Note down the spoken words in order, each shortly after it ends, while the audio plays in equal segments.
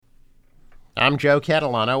I'm Joe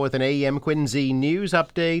Catalano with an AM Quincy news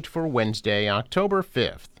update for Wednesday, October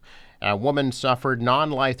 5th. A woman suffered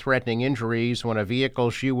non-life-threatening injuries when a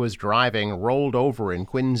vehicle she was driving rolled over in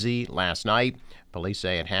Quincy last night. Police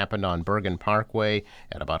say it happened on Bergen Parkway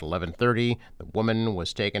at about 11:30. The woman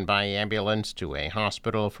was taken by ambulance to a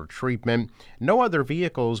hospital for treatment. No other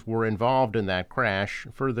vehicles were involved in that crash.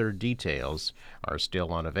 Further details are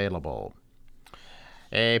still unavailable.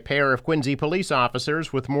 A pair of Quincy police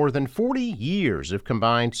officers with more than 40 years of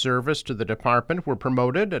combined service to the department were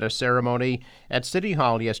promoted at a ceremony at City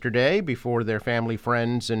Hall yesterday before their family,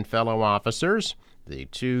 friends, and fellow officers. The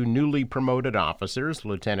two newly promoted officers,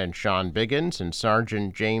 Lieutenant Sean Biggins and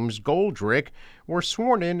Sergeant James Goldrick, were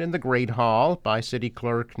sworn in the Great Hall by City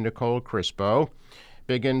Clerk Nicole Crispo.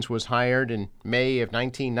 Biggins was hired in May of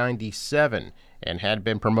 1997 and had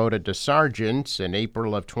been promoted to sergeant in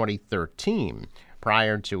April of 2013.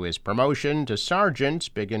 Prior to his promotion to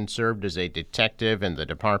sergeant, Biggins served as a detective in the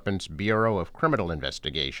department's Bureau of Criminal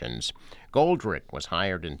Investigations. Goldrick was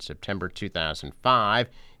hired in September 2005.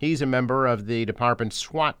 He's a member of the department's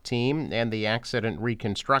SWAT team and the Accident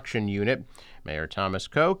Reconstruction Unit. Mayor Thomas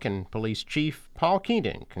Koch and Police Chief Paul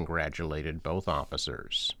Keating congratulated both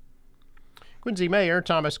officers. Quincy Mayor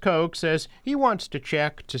Thomas Koch says he wants to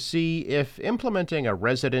check to see if implementing a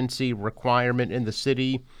residency requirement in the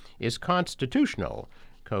city is constitutional.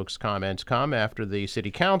 Koch's comments come after the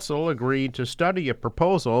City Council agreed to study a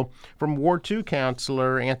proposal from Ward 2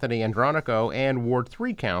 Councilor Anthony Andronico and Ward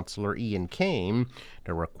 3 Councilor Ian Kane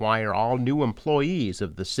to require all new employees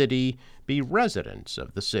of the city be residents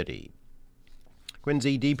of the city.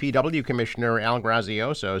 Quincy DPW Commissioner Al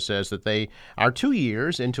Grazioso says that they are 2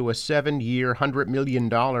 years into a 7-year, $100 million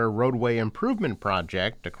roadway improvement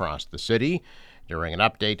project across the city. During an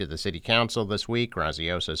update to the City Council this week,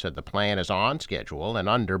 Grazioso said the plan is on schedule and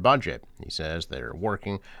under budget. He says they're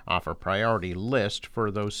working off a priority list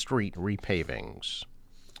for those street repavings.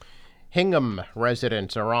 Hingham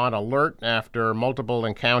residents are on alert after multiple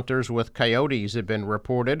encounters with coyotes have been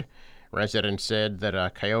reported. Residents said that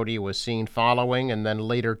a coyote was seen following and then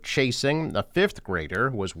later chasing a fifth grader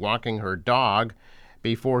who was walking her dog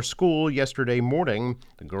before school yesterday morning.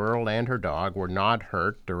 The girl and her dog were not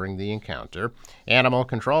hurt during the encounter. Animal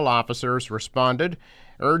control officers responded,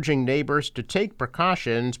 urging neighbors to take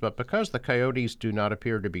precautions, but because the coyotes do not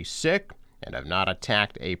appear to be sick and have not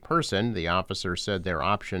attacked a person, the officers said their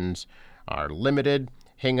options are limited.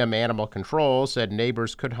 Hingham Animal Control said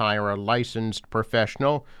neighbors could hire a licensed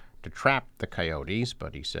professional to trap the coyotes,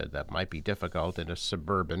 but he said that might be difficult in a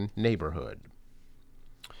suburban neighborhood.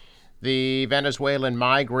 The Venezuelan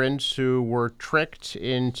migrants who were tricked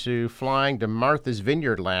into flying to Martha's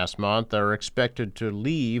Vineyard last month are expected to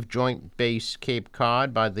leave Joint Base Cape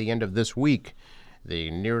Cod by the end of this week.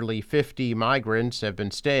 The nearly 50 migrants have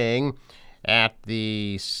been staying at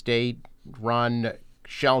the state-run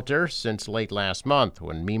shelter since late last month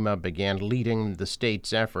when MEMA began leading the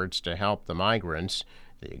state's efforts to help the migrants.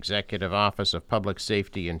 The Executive Office of Public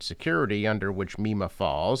Safety and Security, under which MEMA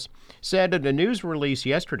falls, said in a news release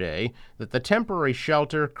yesterday that the temporary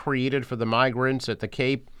shelter created for the migrants at the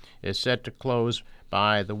Cape is set to close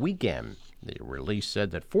by the weekend. The release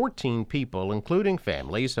said that 14 people, including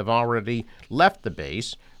families, have already left the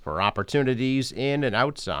base for opportunities in and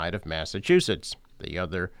outside of Massachusetts. The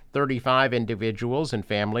other 35 individuals and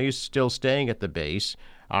families still staying at the base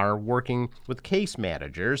are working with case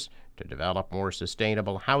managers to develop more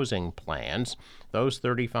sustainable housing plans. Those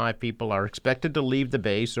 35 people are expected to leave the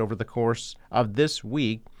base over the course of this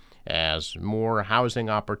week as more housing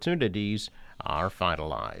opportunities are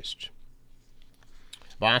finalized.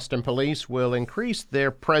 Boston police will increase their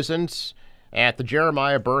presence at the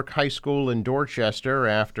Jeremiah Burke High School in Dorchester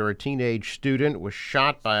after a teenage student was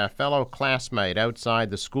shot by a fellow classmate outside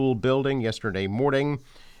the school building yesterday morning.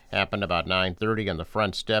 Happened about 9:30 on the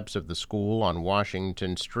front steps of the school on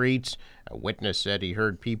Washington Street. A witness said he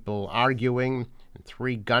heard people arguing and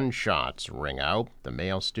 3 gunshots ring out. The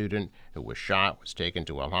male student who was shot was taken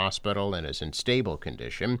to a hospital and is in stable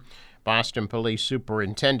condition. Boston Police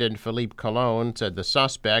Superintendent Philippe Colon said the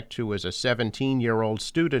suspect, who was a 17-year-old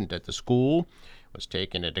student at the school, was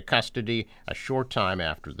taken into custody a short time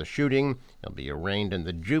after the shooting. He'll be arraigned in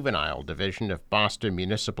the Juvenile Division of Boston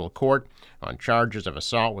Municipal Court on charges of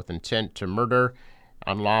assault with intent to murder,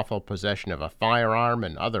 unlawful possession of a firearm,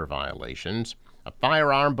 and other violations. A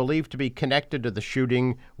firearm believed to be connected to the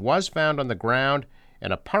shooting was found on the ground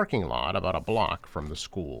in a parking lot about a block from the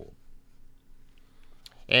school.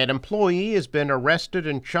 An employee has been arrested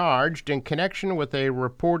and charged in connection with a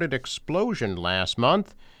reported explosion last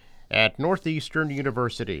month at Northeastern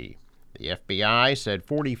University. The FBI said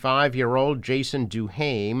 45-year-old Jason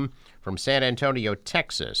Duhame from San Antonio,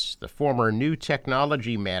 Texas, the former new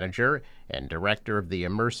technology manager and director of the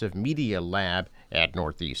Immersive Media Lab at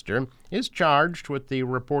Northeastern, is charged with the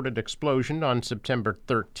reported explosion on September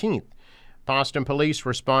 13th. Boston police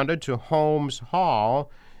responded to Holmes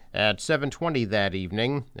Hall at 7:20 that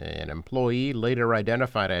evening. An employee, later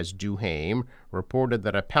identified as Duhame, reported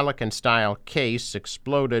that a Pelican-style case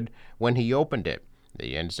exploded when he opened it.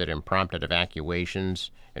 The incident prompted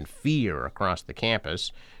evacuations and fear across the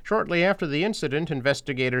campus. Shortly after the incident,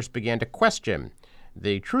 investigators began to question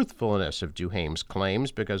the truthfulness of Duhame's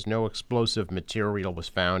claims because no explosive material was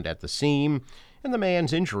found at the scene, and the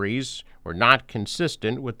man's injuries were not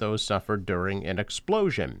consistent with those suffered during an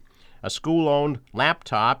explosion. A school-owned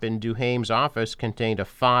laptop in Duhame's office contained a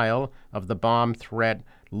file of the bomb threat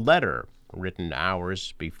letter written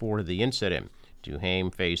hours before the incident.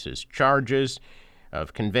 Duhame faces charges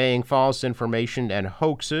of conveying false information and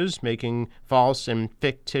hoaxes, making false and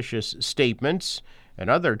fictitious statements, and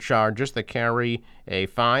other charges that carry a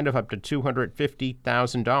fine of up to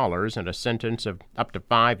 $250,000 and a sentence of up to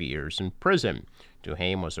 5 years in prison.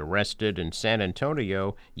 Duhame was arrested in San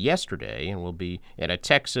Antonio yesterday and will be in a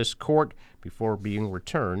Texas court before being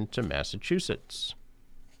returned to Massachusetts.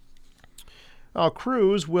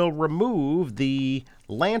 Crews will remove the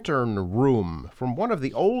Lantern Room from one of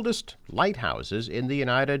the oldest lighthouses in the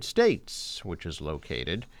United States, which is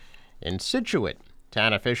located in Scituate.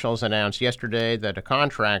 Town officials announced yesterday that a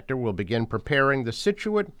contractor will begin preparing the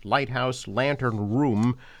Scituate Lighthouse Lantern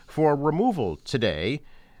Room for removal today,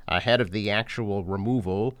 ahead of the actual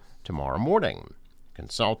removal tomorrow morning.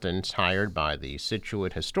 Consultants hired by the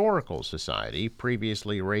Scituate Historical Society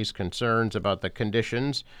previously raised concerns about the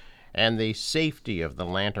conditions and the safety of the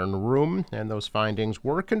Lantern Room, and those findings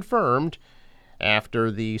were confirmed after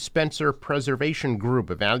the Spencer Preservation Group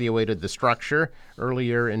evaluated the structure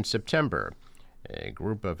earlier in September. A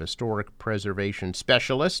group of historic preservation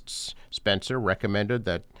specialists, Spencer, recommended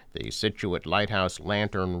that the Scituate Lighthouse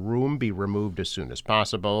Lantern Room be removed as soon as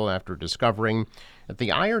possible after discovering that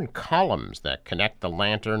the iron columns that connect the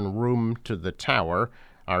Lantern Room to the tower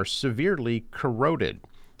are severely corroded.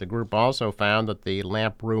 The group also found that the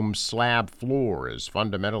lamp room slab floor is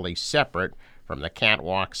fundamentally separate from the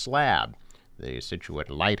catwalk slab. The Scituate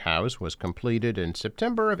Lighthouse was completed in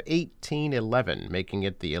September of 1811, making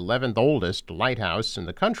it the 11th oldest lighthouse in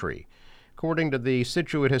the country. According to the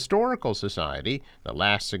Scituate Historical Society, the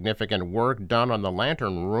last significant work done on the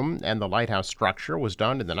Lantern Room and the lighthouse structure was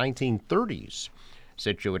done in the 1930s.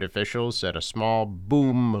 Scituate officials said a small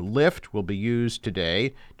boom lift will be used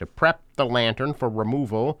today to prep the lantern for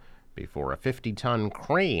removal before a 50-ton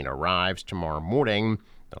crane arrives tomorrow morning.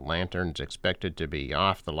 The lantern's expected to be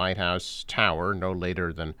off the lighthouse tower no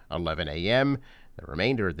later than 11 a.m. The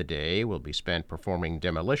remainder of the day will be spent performing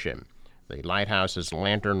demolition. The lighthouse's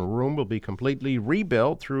Lantern Room will be completely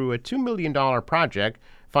rebuilt through a $2 million project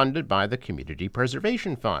funded by the Community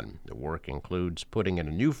Preservation Fund. The work includes putting in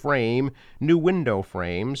a new frame, new window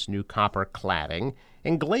frames, new copper cladding,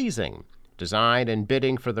 and glazing. Design and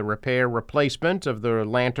bidding for the repair replacement of the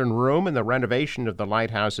Lantern Room and the renovation of the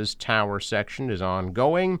lighthouse's tower section is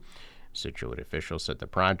ongoing. Scituate officials said the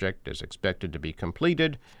project is expected to be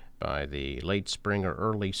completed by the late spring or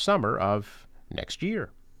early summer of next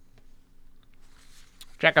year.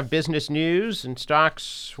 Check of business news, and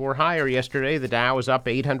stocks were higher yesterday. The Dow was up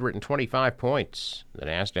 825 points. The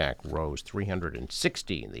Nasdaq rose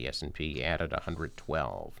 360, and the S&P added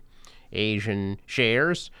 112. Asian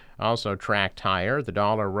shares also tracked higher. The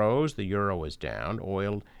dollar rose, the euro was down,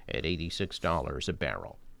 oil at $86 a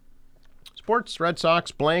barrel. Sports, Red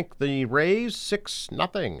Sox blank the Rays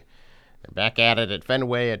 6-0. They're back at it at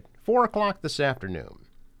Fenway at 4 o'clock this afternoon.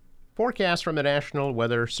 Forecast from the National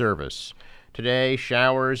Weather Service. Today,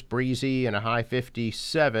 showers, breezy, and a high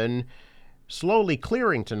 57. Slowly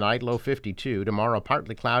clearing tonight, low 52. Tomorrow,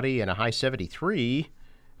 partly cloudy and a high 73.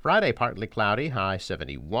 Friday, partly cloudy, high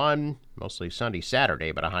 71. Mostly sunny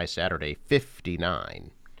Saturday, but a high Saturday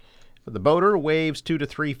 59. For the boater, waves 2 to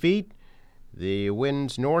 3 feet. The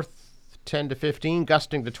winds north 10 to 15,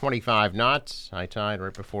 gusting to 25 knots. High tide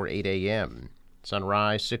right before 8 a.m.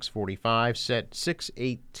 Sunrise 6:45, set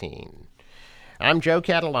 6:18. I'm Joe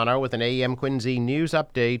Catalano with an AM Quincy news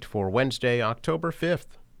update for Wednesday, October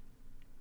 5th.